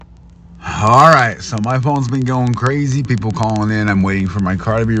Alright, so my phone's been going crazy. People calling in. I'm waiting for my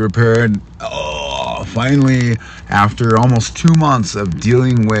car to be repaired. Oh, finally, after almost 2 months of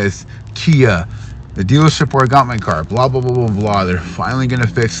dealing with Kia, the dealership where I got my car, blah, blah, blah, blah, blah, they're finally going to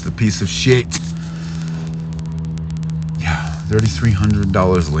fix the piece of shit. Yeah,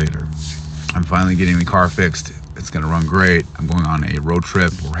 $3,300 later. I'm finally getting the car fixed. It's going to run great. I'm going on a road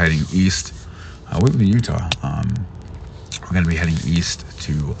trip. We're heading east. We live in Utah. We're going to be heading east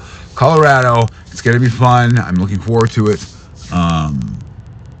to Colorado. It's going to be fun. I'm looking forward to it.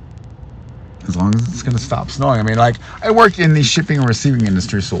 As long as it's going to stop snowing. I mean, like, I work in the shipping and receiving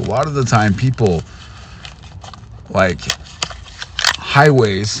industry, so a lot of the time people, like,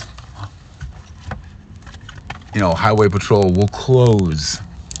 highways, highway patrol will close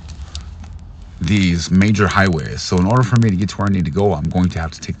these major highways. So in order for me to get to where I need to go, I'm going to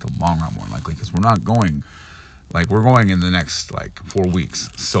have to take the long route more likely, because we're going in the next 4 weeks.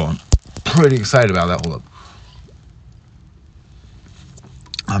 So I'm pretty excited about that. Hold up.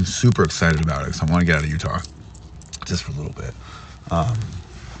 I'm super excited about it because I want to get out of Utah just for a little bit.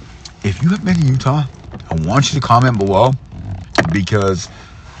 If you have been to Utah, I want you to comment below, because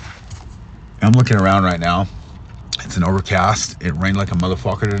I'm looking around right now. It's an overcast. It rained like a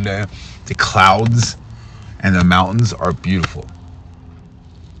motherfucker today. The clouds and the mountains are beautiful.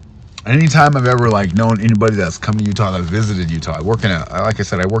 Anytime I've ever known anybody that's come to Utah, that visited Utah, I work in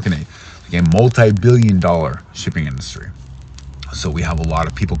a multi-billion-dollar shipping industry. So we have a lot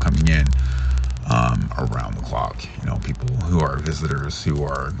of people coming in around the clock. People who are visitors who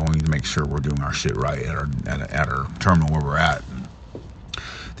are going to make sure we're doing our shit right at our terminal where we're at.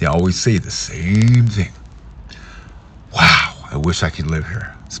 They always say the same thing. Wow, I wish I could live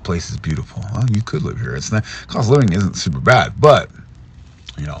here. This place is beautiful. Well, you could live here. It's not, cost of living isn't super bad, but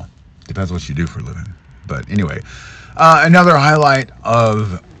depends what you do for a living. But anyway, another highlight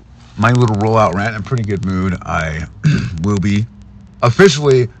of my little rollout rant. I'm in pretty good mood. I will be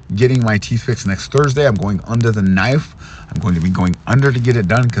officially getting my teeth fixed next Thursday. I'm going under the knife. I'm going to be going under to get it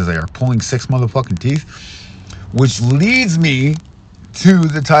done because they are pulling 6 motherfucking teeth, which leads me to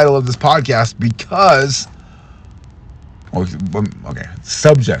the title of this podcast because,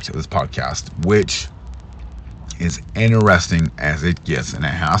 subject of this podcast, which is interesting as it gets, and it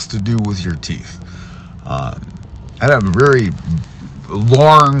has to do with your teeth. I had a very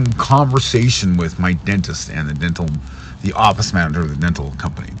long conversation with my dentist and the office manager of the dental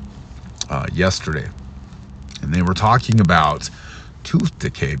company yesterday, and they were talking about tooth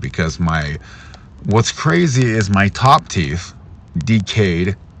decay because what's crazy is my top teeth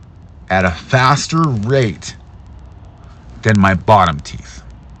decayed at a faster rate than my bottom teeth.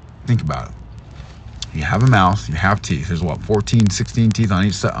 Think about it. You have a mouth, you have teeth. There's 14, 16 teeth on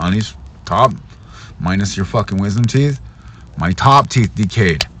each top, minus your fucking wisdom teeth. My top teeth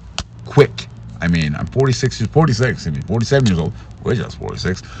decayed quick. I mean, I'm 47 years old. We're just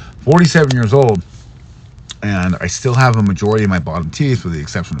 46. 47 years old, and I still have a majority of my bottom teeth, with the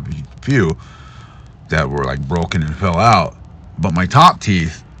exception of a few that were broken and fell out. But my top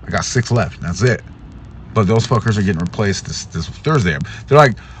teeth, I got 6 left, and that's it. But those fuckers are getting replaced this Thursday. They're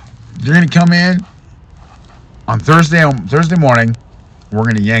like, you're gonna come in on Thursday morning. We're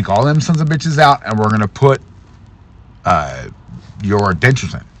gonna yank all them sons of bitches out, and we're gonna put your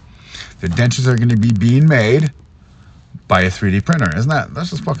dentures in. The dentures are gonna be being made by a 3D printer. That's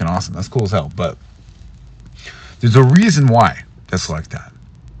just fucking awesome. That's cool as hell. But there's a reason why that's like that.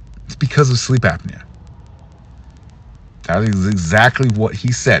 It's because of sleep apnea. That is exactly what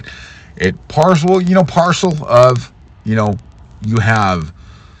he said. It partial of, you have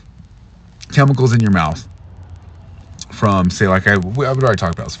chemicals in your mouth from, say, I've already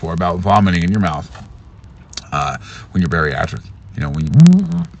talked about this before, about vomiting in your mouth when you're bariatric.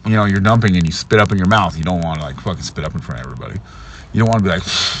 When you're dumping and you spit up in your mouth, you don't want to fucking spit up in front of everybody. You don't want to be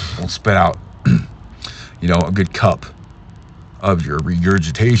don't spit out, a good cup of your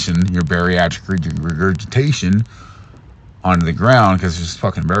regurgitation, your bariatric regurgitation onto the ground, because it's just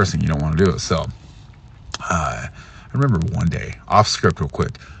fucking embarrassing. You don't want to do it. So I remember one day, off script real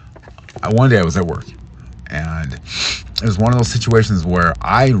quick, one day I was at work, and it was one of those situations where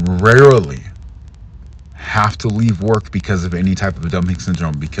I rarely have to leave work because of any type of dumping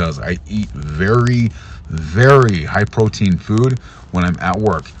syndrome, because I eat very, very high protein food when I'm at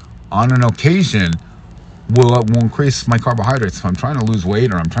work. On an occasion, will increase my carbohydrates. If I'm trying to lose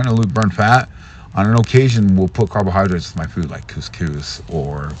weight or I'm trying to burn fat, on an occasion we'll put carbohydrates in my food, like couscous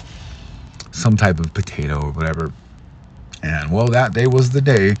or some type of potato or whatever. And that day was the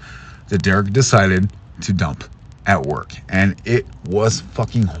day that Derek decided to dump at work, and it was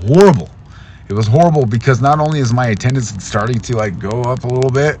fucking horrible. It was horrible because not only is my attendance starting to go up a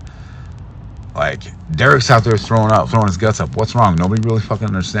little bit, Like, Derek's out there throwing his guts up. What's wrong? Nobody really fucking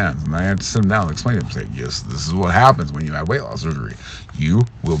understands. And I had to sit him down and explain to him. Say, yes, this is what happens when you have weight loss surgery. You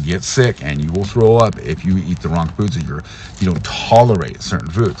will get sick and you will throw up if you eat the wrong foods or you don't tolerate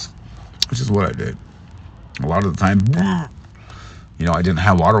certain foods, which is what I did. A lot of the time, I didn't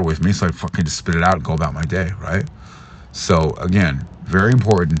have water with me, so I fucking just spit it out and go about my day, right? So, again, very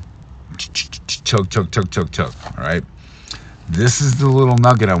important. Chug, all right? This is the little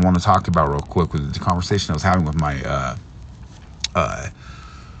nugget I want to talk about real quick with the conversation I was having with my my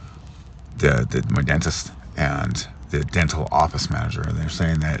dentist and the dental office manager. They're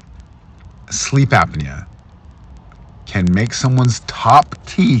saying that sleep apnea can make someone's top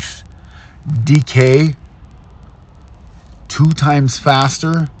teeth decay 2 times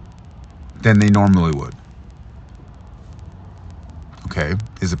faster than they normally would. Okay,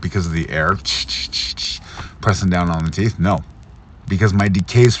 is it because of the air pressing down on the teeth? No, because my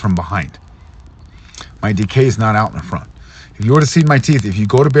decay is from behind. My decay is not out in the front. If you were to see my teeth, if you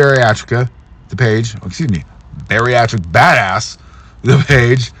go to Bariatrica, the page, Bariatric Badass, the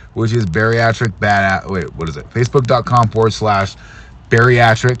page, which is Bariatric Badass, what is it?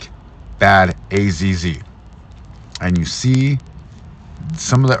 Facebook.com/Bariatric Bad AZZ. And you see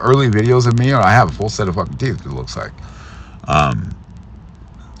some of the early videos of me, or I have a full set of fucking teeth, it looks like.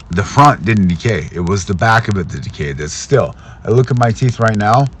 The front didn't decay. It was the back of it that decayed. That's still. I look at my teeth right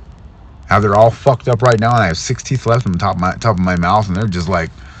now, how they're all fucked up right now, and I have 6 teeth left on the top of my mouth, and they're just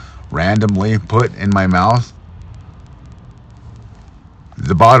like randomly put in my mouth.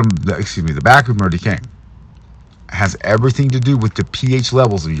 The back of them are decaying. It has everything to do with the pH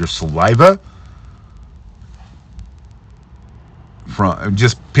levels of your saliva. From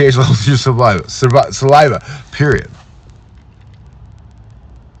just pH levels of your saliva, period.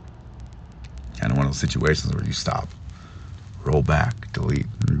 Kind of one of those situations where you stop, roll back, delete,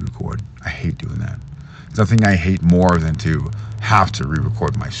 re-record. I hate doing that. There's nothing I hate more than to have to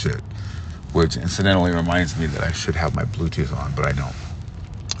re-record my shit, which incidentally reminds me that I should have my Bluetooth on, but I don't.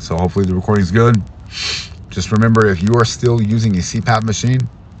 So hopefully the recording's good. Just remember, if you are still using a CPAP machine,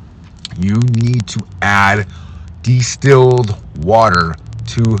 you need to add distilled water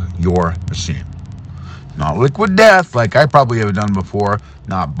to your machine. Not liquid death, like I probably have done before.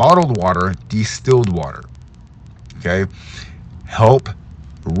 Not bottled water, distilled water. Okay? Help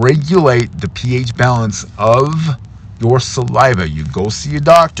regulate the pH balance of your saliva. You go see a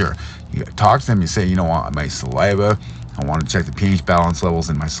doctor. You talk to them. You say, my saliva, I want to check the pH balance levels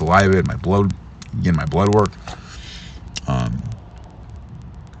in my saliva, in my blood, in my blood work. And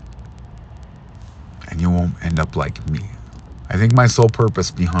you won't end up like me. I think my sole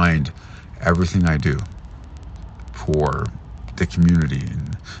purpose behind everything I do for the community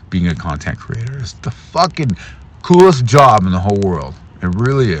and being a content creator is the fucking coolest job in the whole world. It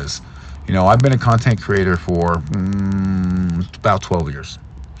really is. I've been a content creator for about 12 years.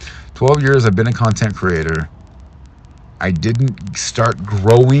 12 years I've been a content creator. I didn't start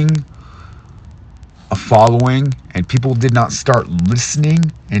growing a following and people did not start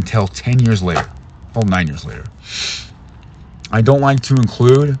listening until 10 years later. 9 years later. I don't like to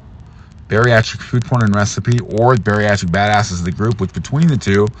include Bariatric Food Porn and Recipe or Bariatric Badasses, the group, which between the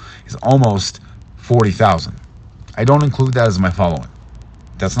two is almost 40,000. I don't include that as my following.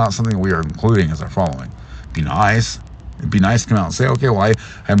 That's not something we are including as our following. Be nice. It'd be nice to come out and say, okay, well,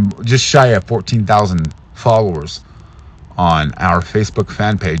 I'm just shy of 14,000 followers on our Facebook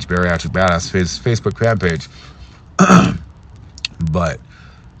fan page, Bariatric Badass Facebook fan page. But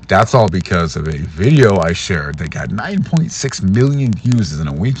that's all because of a video I shared that got 9.6 million views in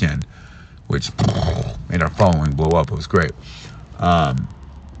a weekend, which made our following blow up. It was great. It'd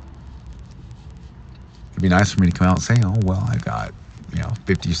be nice for me to come out and say, oh, well, I got,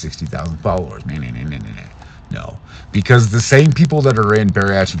 50 or 60,000 followers. No. Because the same people that are in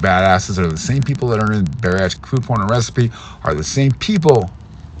Bariatric Badasses are the same people that are in Bariatric Food Porn and Recipe are the same people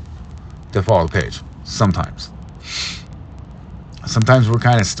that follow the page. Sometimes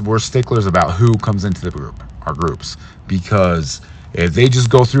we're sticklers about who comes into the group, our groups, because if they just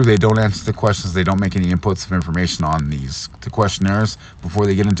go through, they don't answer the questions, they don't make any inputs of information on the questionnaires before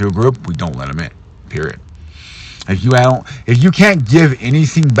they get into a group, we don't let them in. Period. If you can't give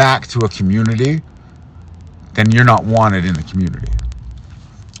anything back to a community, then you're not wanted in the community.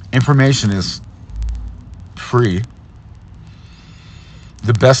 Information is free.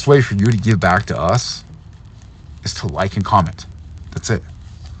 The best way for you to give back to us is to like and comment. That's it.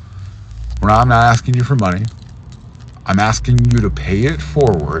 I'm not asking you for money. I'm asking you to pay it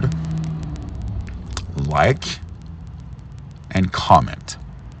forward, like, and comment.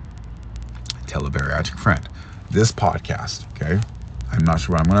 Tell a bariatric friend. This podcast, okay? I'm not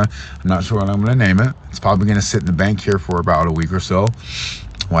sure what I'm gonna name it. It's probably gonna sit in the bank here for about a week or so.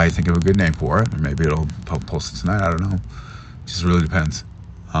 Why I think of a good name for it, or maybe it'll post it tonight. I don't know. Just really depends.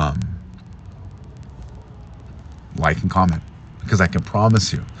 Like and comment, because I can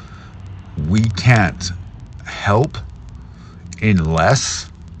promise you, we can't help unless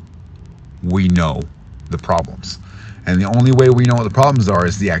we know the problems. And the only way we know what the problems are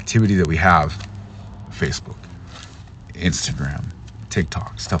is the activity that we have. Facebook, Instagram,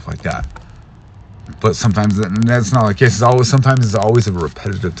 TikTok, stuff like that. But sometimes that's not the case. Sometimes it's always a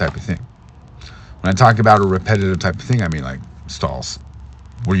repetitive type of thing. When I talk about a repetitive type of thing, I mean like stalls,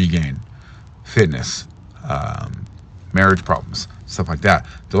 where you gain, fitness, marriage problems, stuff like that.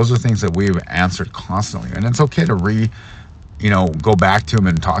 Those are things that we've answered constantly. And it's okay to go back to them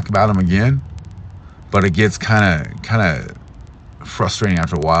and talk about them again. But it gets kind of frustrating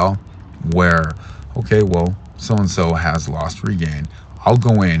after a while where, okay, well, so-and-so has lost regain. I'll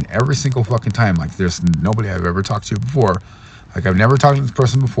go in every single fucking time like there's nobody I've ever talked to before. Like I've never talked to this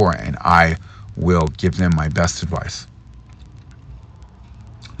person before, and I will give them my best advice.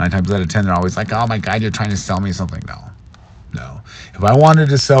 9 times out of 10, they're always like, oh my God, you're trying to sell me something. No. If I wanted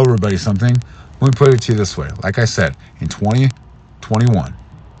to sell everybody something, let me put it to you this way. Like I said, in 2021,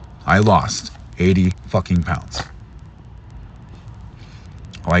 I lost 80 fucking pounds.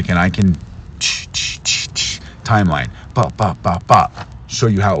 And I can timeline, show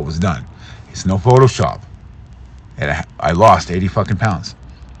you how it was done. It's no Photoshop. And I lost 80 fucking pounds.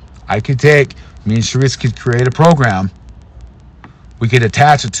 Me and Sharice could create a program. We could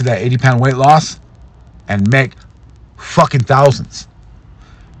attach it to that 80-pound weight loss and make fucking thousands,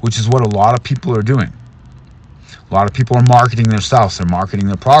 which is what a lot of people are doing. A lot of people are marketing themselves. They're marketing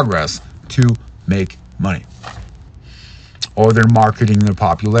their progress to make money. Or they're marketing their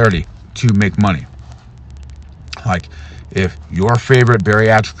popularity to make money. Like, if your favorite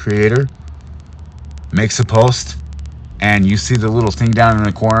bariatric creator makes a post and you see the little thing down in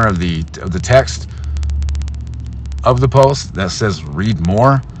the corner of the text of the post that says read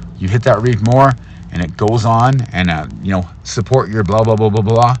more, you hit that read more and it goes on and support your blah blah blah blah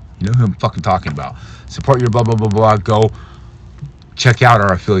blah. You know who I'm fucking talking about. Support your blah blah blah blah. Go check out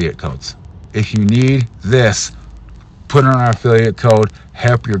our affiliate codes. If you need this, put in our affiliate code,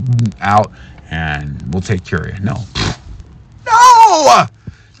 help you out, and we'll take care of you. No,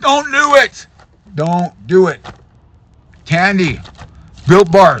 don't do it. Don't do it. Candy,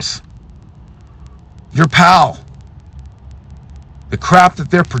 Built Bars, your pal. The crap that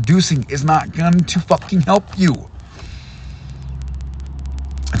they're producing is not going to fucking help you.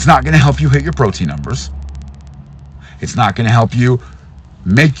 It's not going to help you hit your protein numbers. It's not going to help you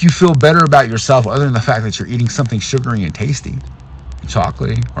make you feel better about yourself other than the fact that you're eating something sugary and tasty.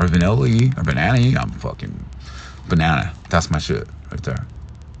 Chocolatey or vanilla-y or banana-y. I'm fucking banana. That's my shit right there.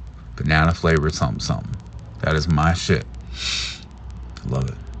 Banana flavored something. That is my shit. I love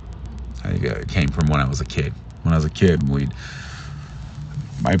it. I think it came from when I was a kid. When I was a kid,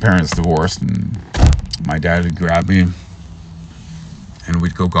 my parents divorced, and my dad would grab me, and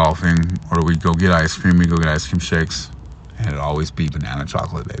we'd go golfing, or we'd go get ice cream. We'd go get ice cream shakes, and it'd always be banana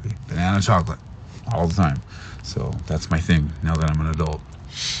chocolate, baby. Banana chocolate, all the time. So that's my thing now that I'm an adult.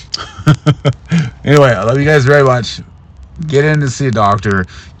 Anyway, I love you guys very much. Get in to see a doctor.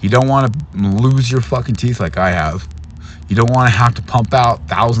 You don't want to lose your fucking teeth like I have. You don't want to have to pump out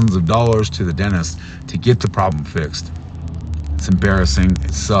thousands of dollars to the dentist to get the problem fixed. It's embarrassing.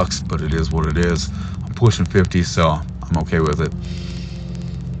 It sucks, but it is what it is. I'm pushing 50, so I'm okay with it.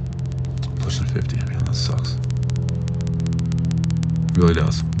 I'm pushing 50. I mean, that sucks. It really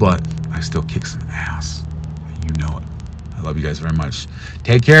does. But I still kick some ass. You know it. I love you guys very much.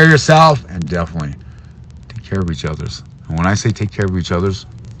 Take care of yourself, and definitely take care of each other's. And when I say take care of each other's,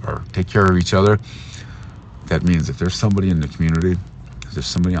 or take care of each other, that means if there's somebody in the community, if there's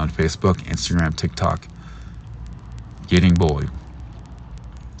somebody on Facebook, Instagram, TikTok, getting bullied,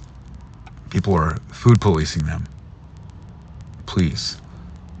 people are food policing them, please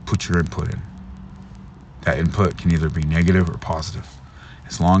put your input in. That input can either be negative or positive.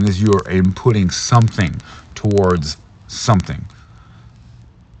 As long as you are inputting something towards something,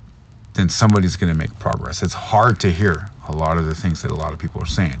 then somebody's going to make progress. It's hard to hear a lot of the things that a lot of people are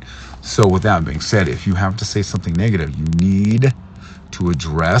saying. So with that being said, if you have to say something negative, you need to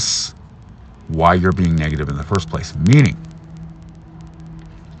address why you're being negative in the first place. Meaning,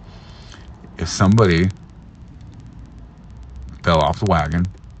 if somebody fell off the wagon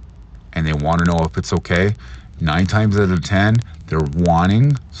and they want to know if it's okay, 9 times out of 10, they're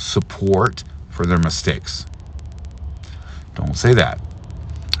wanting support for their mistakes. Don't say that.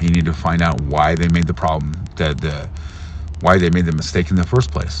 You need to find out why they made the problem, why they made the mistake in the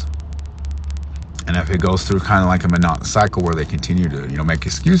first place. And if it goes through kind of like a monotonous cycle where they continue to, make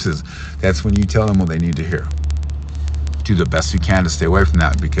excuses, that's when you tell them what they need to hear. Do the best you can to stay away from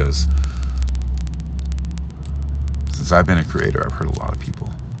that, because since I've been a creator, I've hurt a lot of people.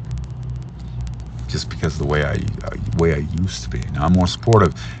 Just because of the way I used to be. Now I'm more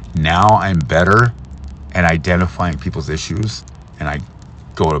supportive. Now I'm better at identifying people's issues, and I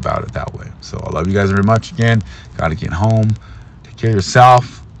go about it that way. So I love you guys very much. Again, got to get home. Take care of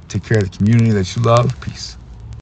yourself. Take care of the community that you love. Peace.